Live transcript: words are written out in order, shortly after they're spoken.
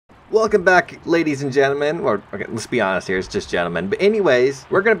Welcome back, ladies and gentlemen. Or, okay, let's be honest here, it's just gentlemen. But anyways,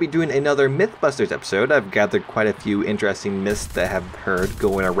 we're going to be doing another Mythbusters episode. I've gathered quite a few interesting myths that I have heard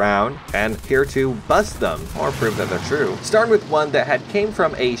going around, and here to bust them, or prove that they're true. Starting with one that came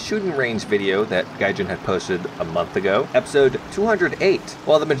from a shooting range video that Gaijin had posted a month ago, episode 208.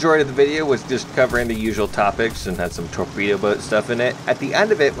 While the majority of the video was just covering the usual topics and had some torpedo boat stuff in it, at the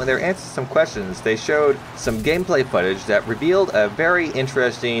end of it, when they were answering some questions, they showed some gameplay footage that revealed a very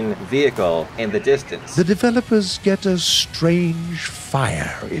interesting vehicle in the distance. The developers get a strange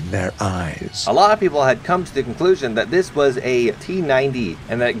fire in their eyes. A lot of people had come to the conclusion that this was a T-90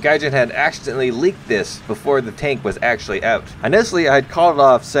 and that Gaijin had accidentally leaked this before the tank was actually out. Initially, I had called it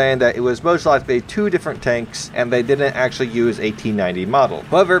off saying that it was most likely two different tanks and they didn't actually use a T-90 model.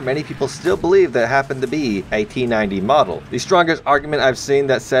 However, many people still believe that it happened to be a T-90 model. The strongest argument I've seen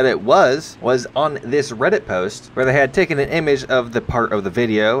that said it was on this Reddit post where they had taken an image of the part of the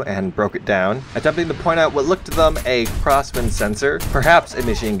video and broke it down, attempting to point out what looked to them a crosswind sensor, perhaps a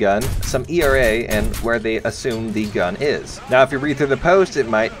machine gun, some ERA, and where they assume the gun is. Now, if you read through the post, it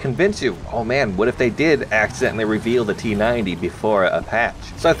might convince you, oh man, what if they did accidentally reveal the T-90 before a patch?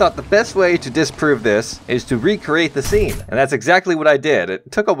 So I thought the best way to disprove this is to recreate the scene, and that's exactly what I did.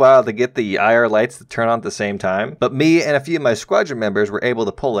 It took a while to get the IR lights to turn on at the same time, but me and a few of my squadron members were able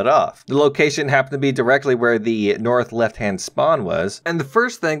to pull it off. The location happened to be directly where the north left-hand spawn was, and the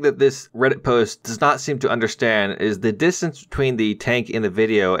first thing that this Reddit post does not seem to understand is the distance between the tank in the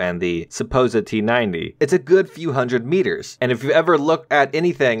video and the supposed T-90. It's a good few hundred meters, and if you've ever looked at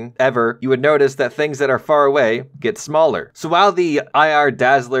anything ever, you would notice that things that are far away get smaller. So while the IR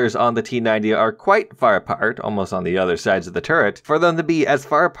dazzlers on the T-90 are quite far apart, almost on the other sides of the turret, for them to be as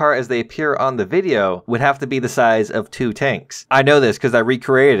far apart as they appear on the video would have to be the size of two tanks. I know this because I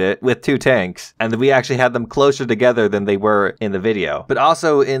recreated it with two tanks, and we actually had them closer together than they were in the video. But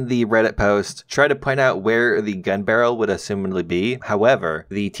also in the Reddit post, try to point out where the gun barrel would assumedly be. However,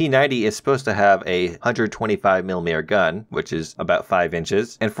 the T-90 is supposed to have a 125mm gun, which is about 5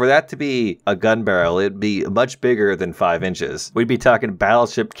 inches, and for that to be a gun barrel, it'd be much bigger than 5 inches. We'd be talking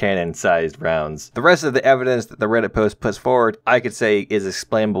battleship cannon sized rounds. The rest of the evidence that the Reddit post puts forward, I could say is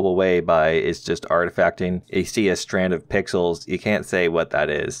explainable away by it's just artifacting. You see a strand of pixels, you can't say what that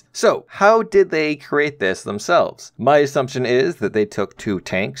is. So, how did they create this themselves? My assumption is that they took two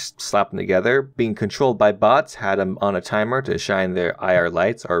tanks, slapped them together, being controlled by bots, had them on a timer to shine their IR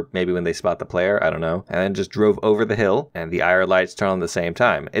lights, or maybe when they spot the player, I don't know, and then just drove over the hill, and the IR lights turn on at the same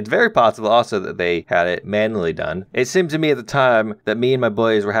time. It's very possible also that they had it manually done. It seemed to me at the time that me and my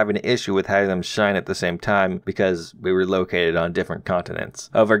boys were having an issue with having them shine at the same time because we were located on different continents.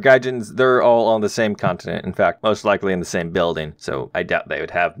 However, Gaijins, they're all on the same continent, in fact, most likely in the same building, so I doubt they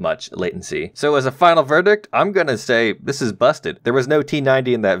would have much latency. So as a final verdict, I'm gonna say this is busted. There was no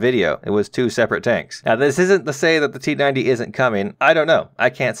T-90 in that video. It was two separate tanks. Now, this isn't to say that the T-90 isn't coming. I don't know. I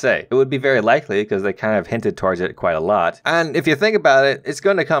can't say. It would be very likely because they kind of hinted towards it quite a lot. And if you think about it, it's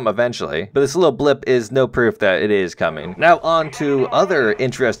going to come eventually. But this little blip is no proof that it is coming. Now on to other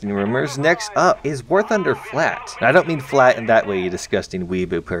interesting rumors. Next up is War Thunder flat. Now, I don't mean flat in that way, you disgusting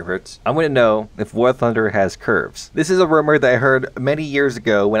weeaboo perverts. I want to know if War Thunder has curves. This is a rumor that I heard many years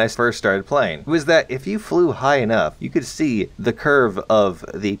ago when I first started playing. It was that if you flew high enough, you could see the curve of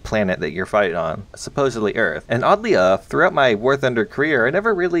the planet that you're fighting on, supposedly Earth. And oddly enough, throughout my War Thunder career, I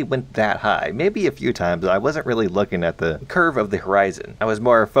never really went that high. Maybe a few times, but I wasn't really looking at the curve of the horizon. I was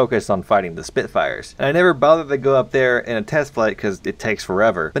more focused on fighting the Spitfires. And I never bothered to go up there in a test flight because it takes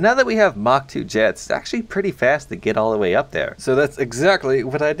forever. But now that we have Mach 2 jets, it's actually pretty fast to get all the way up there. So that's exactly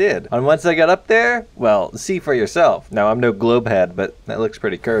what I did. And once I got up there, well, see for yourself. Now, I'm no globe head, but that looks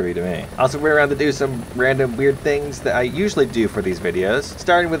pretty curvy to me. Also, we're around to do some random weird things that I usually do for these videos.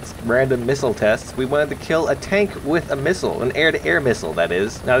 Starting with random missile tests, we wanted to kill a tank with a missile, an air-to-air missile, that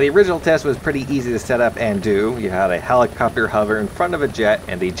is. Now, the original test was pretty easy to set up and do. You had a helicopter hover in front of a jet,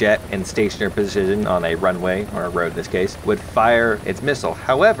 and the jet in stationary position on a runway, or a road in this case, would fire its missile.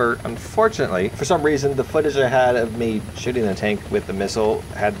 However, unfortunately, for some reason, the footage I had of me shooting the tank with the missile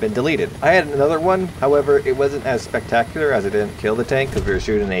had been deleted. I had another one, however, it wasn't as spectacular as it didn't kill the tank because we were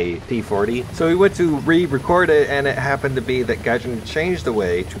shooting a P-40. So we went to re-record it, and it happened to be that Gaijin changed the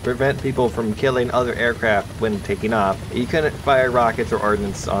way to prevent people from killing other aircraft when taking off. You couldn't fire rockets or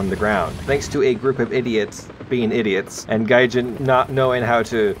ordnance on the ground. Thanks to a group of idiots being idiots, and Gaijin not knowing how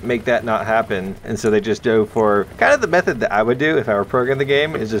to make that not happen, and so they just go for kind of the method that I would do if I were programming the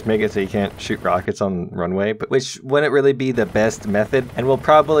game, is just make it so you can't shoot rockets on runway, but which wouldn't really be the best method, and will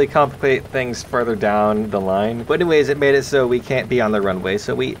probably complicate things further down the line. But anyways, it made it so we can't be on the runway,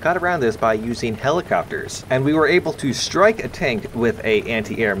 so we got around this by using helicopters, and we were able to strike a tank with a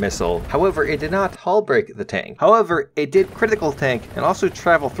anti-air missile. However, it did not hull break the tank. However, it did critical tank and also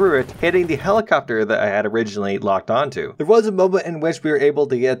travel through it, hitting the helicopter that I had originally locked onto. There was a moment in which we were able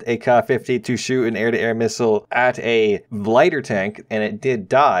to get a Ka-50 to shoot an air-to-air missile at a lighter tank, and it did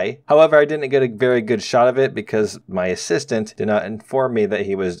die. However, I didn't get a very good shot of it because my assistant did not inform me that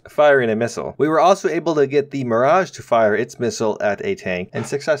he was firing a missile. We were also able to get the Mirage to fire its missile at a tank and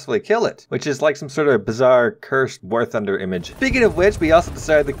successfully kill it, which is like some sort of bizarre cursed War Thunder image. Speaking of which, we also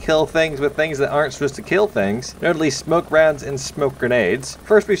decided to kill things with things that aren't supposed to kill things, notably smoke rounds and smoke grenades.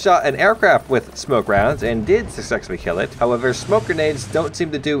 First, we shot an aircraft with smoke rounds and did successfully kill it. However, smoke grenades don't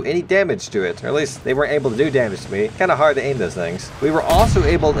seem to do any damage to it, or at least they weren't able to do damage to me. Kind of hard to aim those things. We were also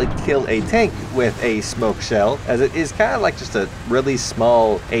able to kill a tank with a smoke shell, as it is kind of like just a really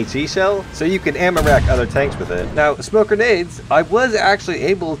small HE shell, so you can ammo rack other tanks with it. Now, smoke grenades, I was actually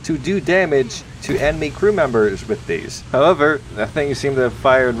able to do damage to enemy crew members with these. However, the thing seemed to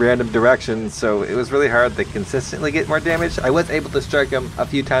fire in random directions, so it was really hard to consistently get more damage. I was able to strike him a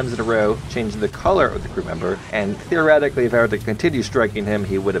few times in a row, changing the color of the crew member, and theoretically, if I were to continue striking him,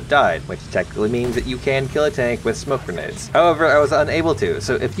 he would have died, which technically means that you can kill a tank with smoke grenades. However, I was unable to,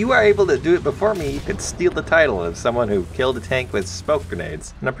 so if you are able to do it before me, you could steal the title of someone who killed a tank with smoke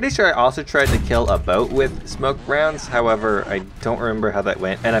grenades. And I'm pretty sure I also tried to kill a boat with smoke rounds. However, I don't remember how that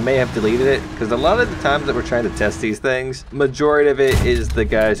went, and I may have deleted it, because a lot of the times that we're trying to test these things, majority of it is the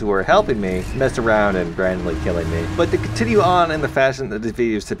guys who are helping me mess around and randomly killing me. But to continue on in the fashion that these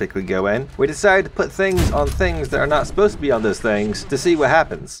videos typically go in, we decided to put things on things that are not supposed to be on those things to see what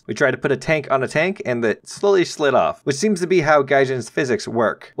happens. We tried to put a tank on a tank and that slowly slid off, which seems to be how Gaijin's physics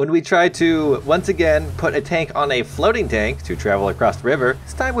work. When we tried to, once again, put a tank on a floating tank to travel across the river,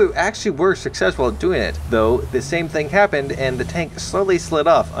 this time we actually were successful at doing it, though the same thing happened and the tank slowly slid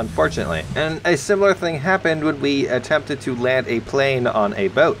off, unfortunately. And a similar thing happened when we attempted to land a plane on a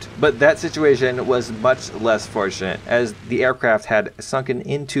boat, but that situation was much less fortunate, as the aircraft had sunken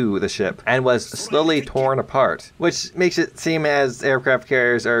into the ship and was slowly torn apart, which makes it seem as aircraft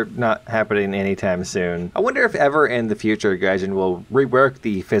carriers are not happening anytime soon. I wonder if ever in the future Gaijin will rework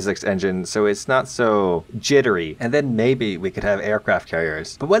the physics engine so it's not so jittery, and then maybe we could have aircraft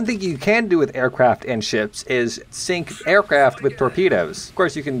carriers. But one thing you can do with aircraft and ships is sink aircraft with torpedoes. Of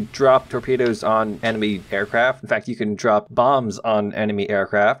course, you can drop torpedoes on enemy aircraft. In fact, you can drop bombs on enemy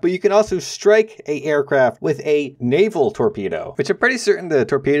aircraft, but you can also strike a aircraft with a naval torpedo, which I'm pretty certain the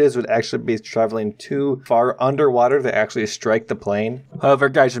torpedoes would actually be traveling too far underwater to actually strike the plane. However,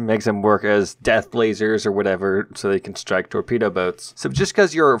 Gaijin makes them work as death lasers or whatever so they can strike torpedo boats. So just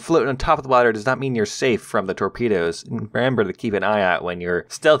because you're floating on top of the water does not mean you're safe from the torpedoes. And remember to keep an eye out when you're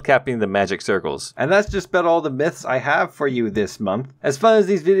stealth capping the magic circles. And that's just about all the myths I have for you this month. As fun as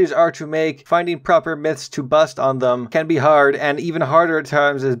these videos are to make, finding proper myths to bust on them can be hard, and even harder at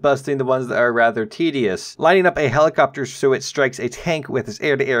times is busting the ones that are rather tedious. Lining up a helicopter so it strikes a tank with its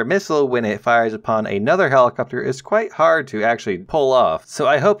air-to-air missile when it fires upon another helicopter is quite hard to actually pull off, so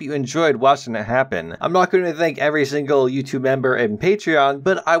I hope you enjoyed watching it happen. I'm not going to thank every single YouTube member and Patreon,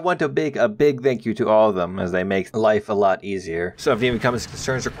 but I want to make a big thank you to all of them, as they make life a lot easier. So if you have any comments,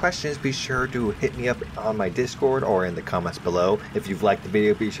 concerns, or questions, be sure to hit me up on my Discord or in the comments below. If you've liked the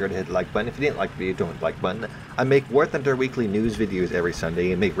video, be sure to hit the like button. If you didn't like the video, don't hit the like button. I make War Thunder weekly news videos every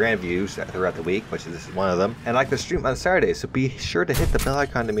Sunday and make random views throughout the week, which this is one of them. And I like to stream on Saturday, so be sure to hit the bell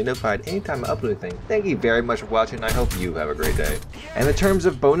icon to be notified anytime I upload anything. Thank you very much for watching. I hope you have a great day. And in terms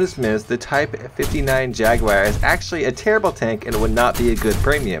of bonus myths, the Type 59 Jaguar is actually a terrible tank and would not be a good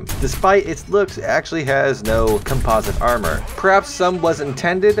premium. Despite its looks, it actually has no composite armor. Perhaps some was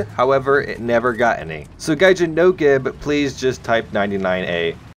intended, however, it never got any. So Gaijin no gib, please just type 99A.